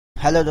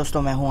Hello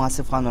दोस्तों, मैं हूं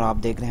आसिफ खान और आप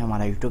देख रहे हैं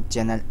हमारा YouTube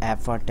channel app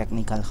for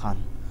technical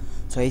Khan.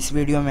 इस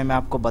वीडियो में मैं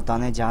आपको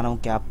बताने जा रहा हूं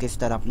कि आप किस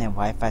तरह अपने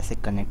वाईफाई से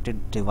कनेक्टेड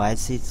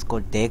डिवाइसेस को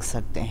देख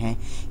सकते हैं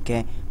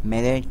कि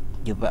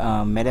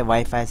मेरे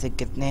वाईफाई से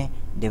कितने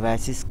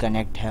डिवाइसेस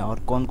कनेक्ट है और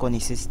कौन कौन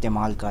इसे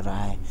इस्तेमाल कर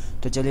रहा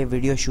है। तो चलिए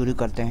वीडियो शुरू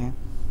करते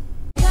हैं।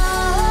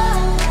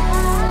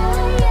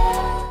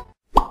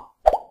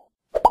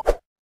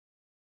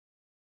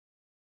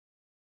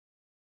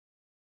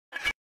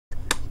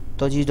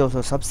 तो जी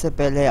दोस्तों, सबसे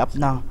पहले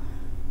अपना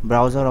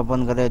ब्राउज़र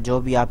ओपन करें, जो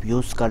भी आप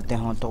यूज़ करते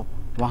हो, तो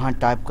वहाँ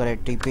टाइप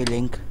करें टीपी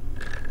लिंक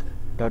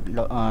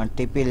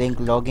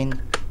लॉगिन।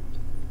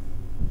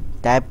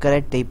 टाइप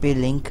करें टीपी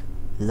लिंक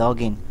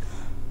लॉगिन।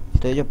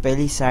 तो ये जो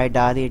पहली साइट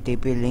आ रही है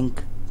टीपी लिंक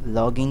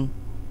लॉगिन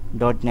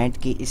 .net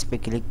की, इस पे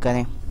क्लिक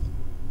करें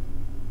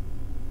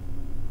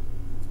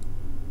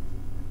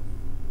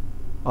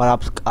और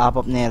आप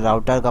अपने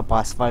राउटर का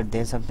पासवर्ड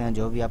दे सकते हैं,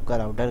 जो भी आपका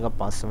राउटर का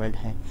पासवर्ड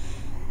है।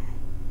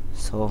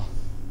 तो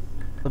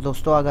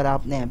दोस्तों, अगर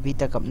आपने अभी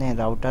तक अपने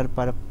राउटर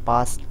पर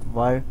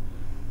पासवर्ड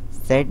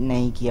सेट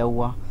नहीं किया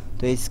हुआ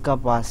तो इसका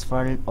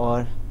पासवर्ड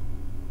और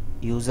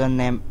यूज़र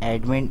नेम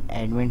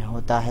एडमिन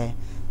होता है।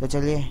 तो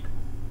चलिए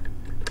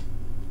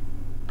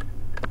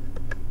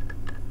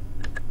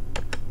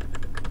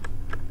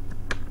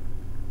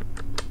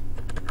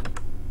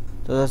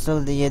तो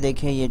दोस्तों, ये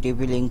देखिए, ये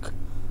टीपी लिंक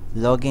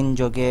लॉगिन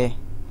जो कि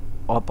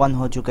ओपन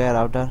हो चुका है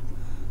राउटर।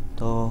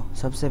 तो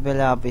सबसे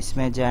पहले आप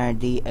इसमें जाएं,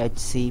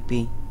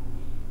 DHCP,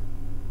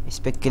 इस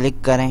पर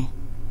क्लिक करें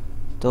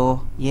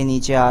तो ये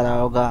नीचे आ रहा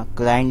होगा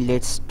क्लाइंट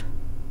लिस्ट।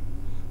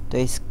 तो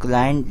इस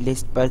क्लाइंट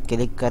लिस्ट पर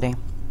क्लिक करें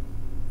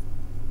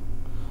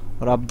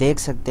और आप देख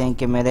सकते हैं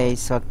कि मेरे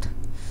इस वक्त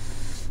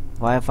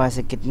वाईफाई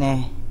से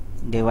कितने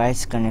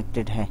डिवाइस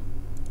कनेक्टेड है।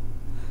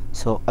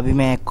 अभी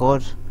मैं एक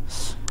और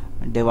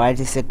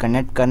डिवाइस से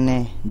कनेक्ट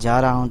करने जा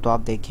रहा हूं। तो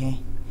आप देखें,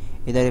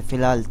 इधर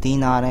फ़िलहाल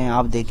 3 आ रहे हैं।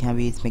 आप देखें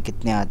अभी इसमें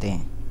कितने आते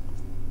हैं।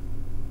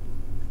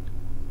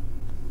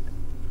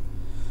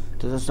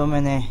 तो दोस्तों,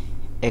 मैंने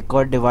एक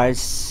और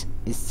डिवाइस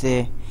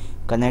इससे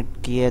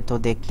कनेक्ट किए, तो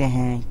देखते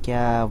हैं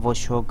क्या वो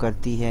शो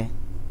करती है।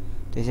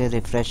 तो इसे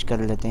रिफ़्रेश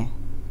कर लेते हैं।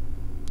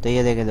 तो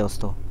ये देखें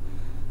दोस्तों,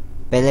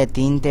 पहले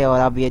 3 थे और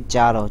अब ये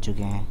 4 हो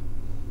चुके हैं।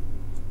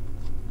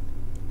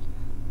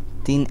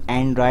 3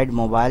 एंड्रॉयड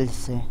मोबाइल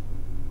से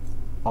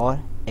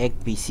और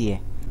एक पीसी है।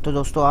 तो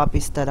दोस्तों, आप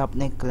इस तरह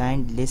अपने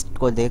क्लाइंट लिस्ट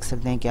को देख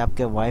सकते हैं कि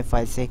आपके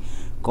वाईफाई से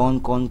कौन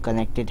कौन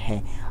कनेक्टेड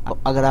है।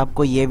 अगर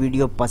आपको ये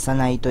वीडियो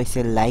पसंद आई तो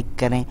इसे लाइक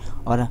करें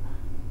और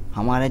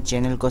हमारे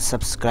चैनल को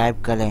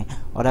सब्सक्राइब करें।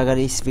 और अगर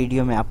इस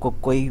वीडियो में आपको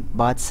कोई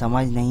बात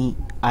समझ नहीं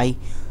आई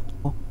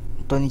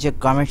तो नीचे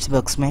कमेंट्स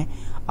बॉक्स में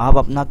आप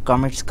अपना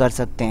कमेंट्स कर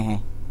सकते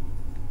हैं।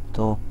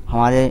 तो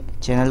हमारे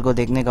चैनल को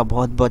देखने का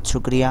बहुत बहुत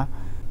शुक्रिया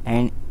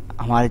एंड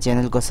हमारे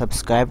चैनल को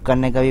सब्सक्राइब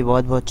करने का भी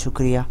बहुत बहुत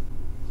शुक्रिया।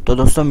 तो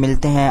दोस्तों,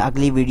 मिलते हैं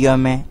अगली वीडियो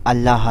में।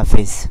 अल्लाह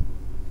हाफिज़।